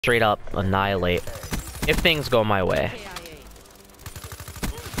straight up annihilate if things go my way.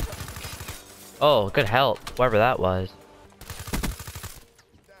 Oh, good help, whoever that was.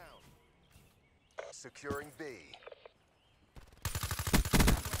 Securing B.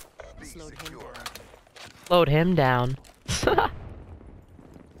 B secure. Slowed him down.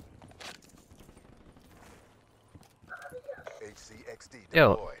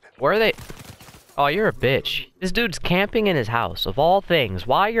 Yo, where are they? Oh, you're a bitch. This dude's camping in his house, of all things.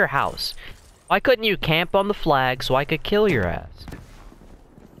 Why your house? Why couldn't you camp on the flag so I could kill your ass?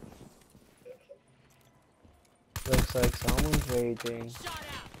 Looks like someone's raging.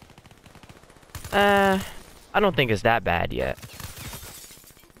 I don't think it's that bad yet.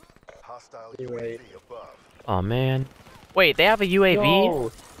 You're right. Oh man. Wait, they have a UAV?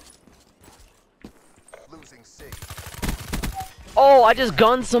 No. Oh, I just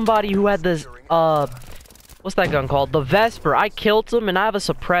gunned somebody who had this, what's that gun called? The Vesper. I killed him and I have a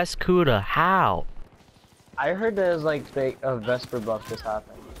suppressed Kuda. How? I heard there's like a Vesper buff just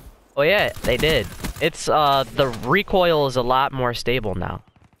happened. Oh yeah, they did. It's, the recoil is a lot more stable now.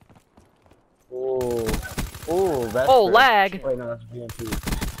 Ooh. Ooh, Vesper. Oh, lag! Wait, no, that's BMP.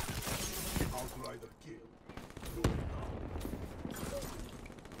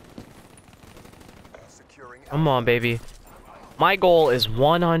 Come on, baby. My goal is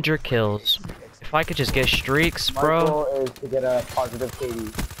 100 kills. If I could just get streaks, bro. My goal is to get a positive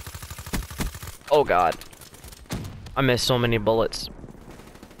KD. Oh god. I missed so many bullets.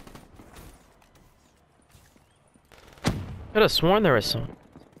 Could have sworn there was some.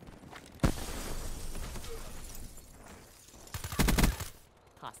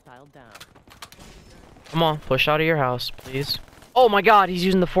 Hostile down. Come on, push out of your house, please. Oh my god, he's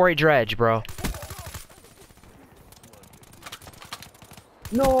using the 4A dredge, bro.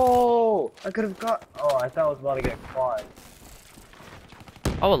 No! I could have got. Oh, I thought I was about to get a quad.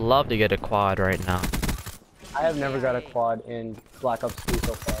 I would love to get a quad right now. I have never got a quad in Black Ops 2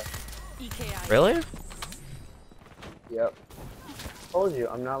 so far. Really? Yep. Told you,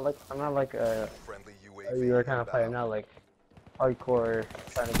 I'm not like a you're kind of player, not like hardcore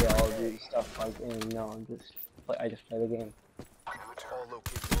trying to get all of these stuff like in. No, I just play the game.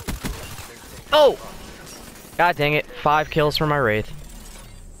 Oh! God dang it! 5 kills for my Wraith.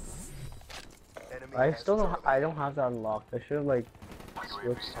 I don't have that unlocked. I should have like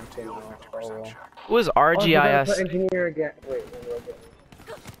switched something else. Oh well. Who is Oh, RGIS? put engineer again. Wait.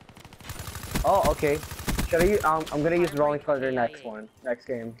 Oh, okay. Should I use, I'm gonna use Rolling Thunder next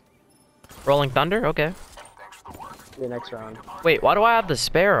game. Rolling Thunder? Okay. The next round. Wait, why do I have the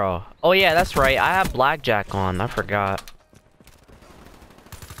Sparrow? Oh yeah, that's right. I have Blackjack on. I forgot.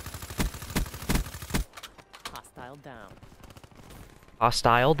 Hostile down.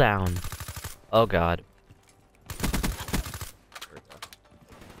 Hostile down. Oh god.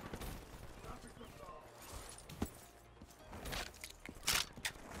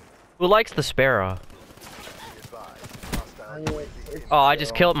 Who likes the Sparrow? Oh, I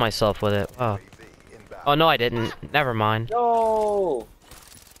just killed myself with it. Oh. Oh no, I didn't. Never mind. No.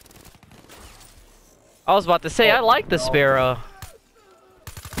 I was about to say I like the Sparrow.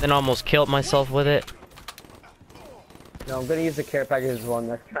 Then almost killed myself with it. No, I'm gonna use the care package one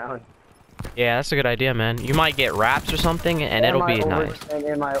next round. Yeah, that's a good idea, man. You might get wraps or something, and it'll be nice. And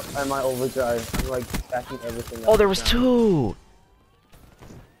in my overdrive, I'm like stacking everything. Oh, there was 2.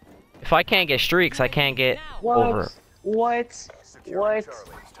 If I can't get streaks, I can't get over. What? Yeah,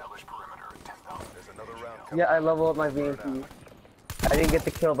 I level up my VMP. I didn't get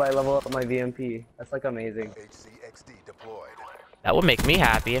the kill, but I level up my VMP. That's like amazing. That would make me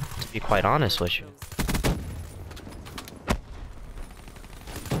happy, to be quite honest with you.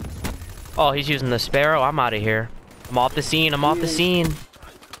 Oh, he's using the Sparrow. I'm out of here. I'm off the scene. I'm off the scene.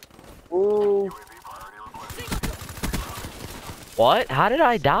 Ooh. What? How did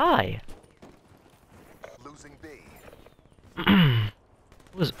I die? Who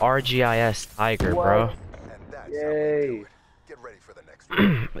was RGIS Tiger, bro? Yay.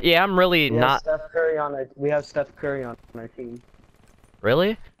 Yeah, I'm really not. We have Steph Curry on our team.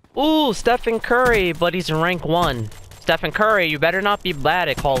 Really? Ooh, Stephen Curry, but he's in rank 1. Stephen Curry, you better not be bad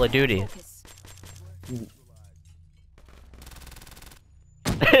at Call of Duty.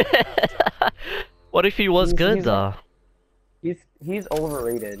 What if he was good though? He's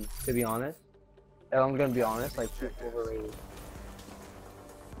overrated, to be honest. And I'm gonna be honest, like he's overrated.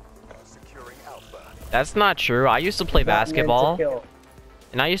 That's not true. I used to play basketball,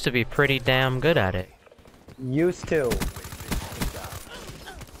 and I used to be pretty damn good at it. Used to.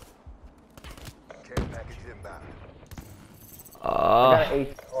 I got an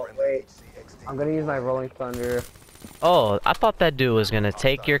 8. Oh wait, I'm gonna use my Rolling Thunder. Oh, I thought that dude was gonna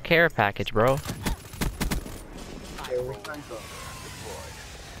take your care package, bro.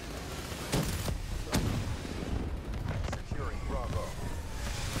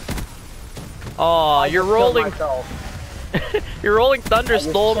 Oh, you're rolling. You're rolling thunder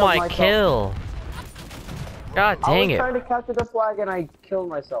stole my kill. God dang I was it. trying to capture the flag and I killed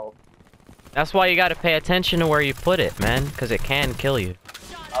myself. That's why you gotta pay attention to where you put it, man, because it can kill you.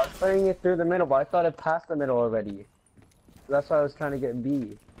 I was playing it through the middle, but I thought it passed the middle already. That's why I was trying to get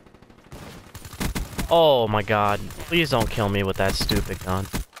B. Oh my god. Please don't kill me with that stupid gun.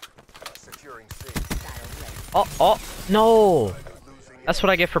 Oh, no! That's what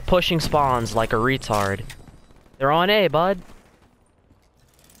I get for pushing spawns like a retard. They're on A, bud.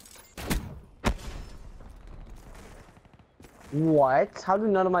 What? How do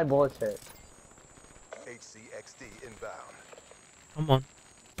none of my bullets hit? HCXD inbound. Come on.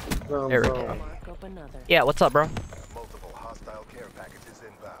 Boom, There we boom. go. Mark up another. Yeah, what's up, bro? Multiple hostile care packages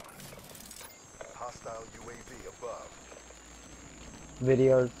inbound. Hostile UAV above.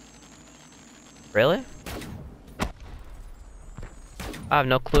 Videos. Really? I have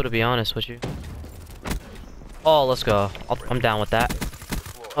no clue, to be honest with you. Oh, let's go. I'm down with that.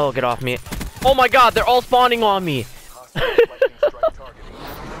 Oh, get off me. Oh my god, they're all spawning on me! Hostile lightning strike targeting.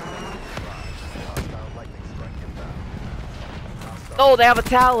 Hostile lightning strike inbound. Oh, they have a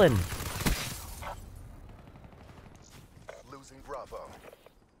Talon! Losing Bravo.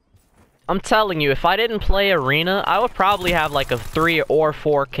 I'm telling you, if I didn't play Arena, I would probably have like a 3 or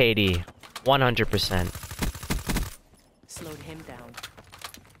 4 KD. 100%. Slowed him down.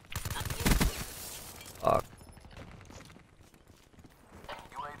 Fuck.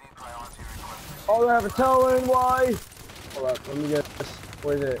 Oh, I have a Talon, why? Hold up, let me get this.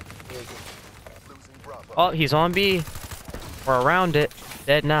 Where is it? Losing Bravo. Oh, he's on B. Or around it.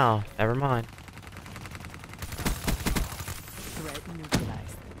 Dead now. Never mind. Threat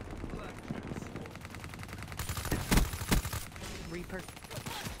neutralized. Reaper.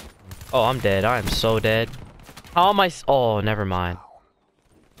 Oh, I'm dead. I am so dead. How am I oh, never mind.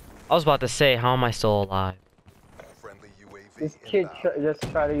 I was about to say, how am I still alive? Friendly UAV This kid inbound. just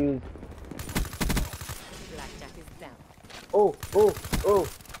try to use. Blackjack is down. Oh, oh, oh.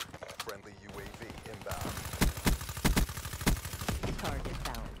 Friendly UAV inbound. Target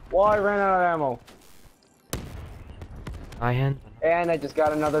down. Well, I ran out of ammo. And I just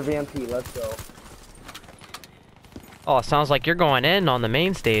got another VMP. Let's go. Oh, it sounds like you're going in on the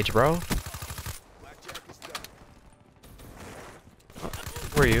main stage, bro. Blackjack is down.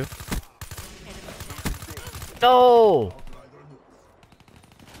 Where are you? No!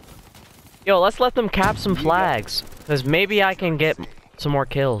 Yo, let's let them cap some flags. Because maybe I can get some more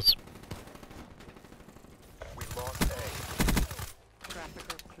kills. We lost A.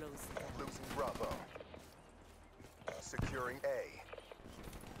 Trafficker close down. Losing Bravo. Securing A.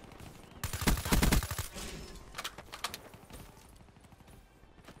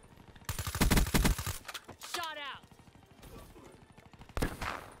 Shot out.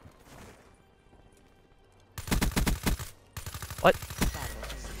 What?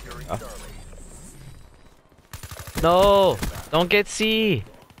 Securing Oh. Charlie. No! Don't get C!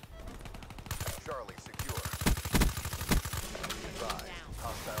 Charlie secure. Advise.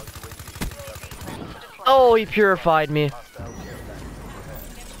 Hostile UAV incoming. Oh, he purified me. Hostile care package overhead.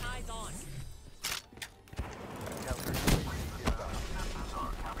 Eyes on. Counter UAV inbound.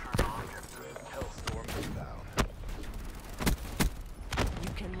 Hellstorm inbound. You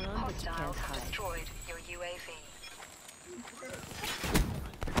can run, but you can't hide. Destroyed your UAV.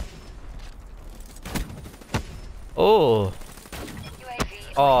 Oh.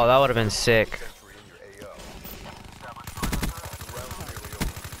 UAV. Oh, that would have been sick. Sentry in your AO. The round's nearly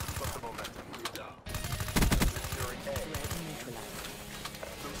over. Keep up the momentum. Securing A. Threat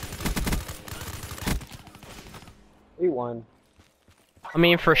neutralized. We won. I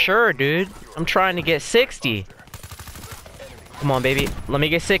mean, for sure, dude. I'm trying to get 60. Come on, baby. Let me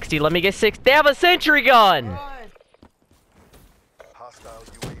get 60. Let me get 60. They have a sentry gun! Hostile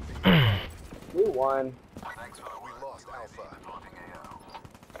UAV. We won. We lost Alpha.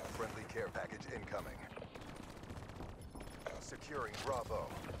 Friendly care package incoming. Securing Bravo.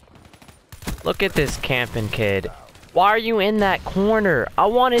 Look at this camping kid. Why are you in that corner? I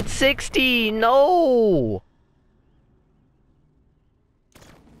wanted 60! No!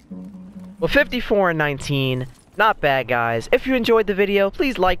 Well, 54 and 19. Not bad, guys. If you enjoyed the video,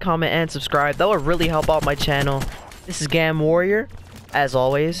 please like, comment, and subscribe. That would really help out my channel. This is Gaamwarrior. As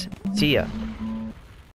always, see ya.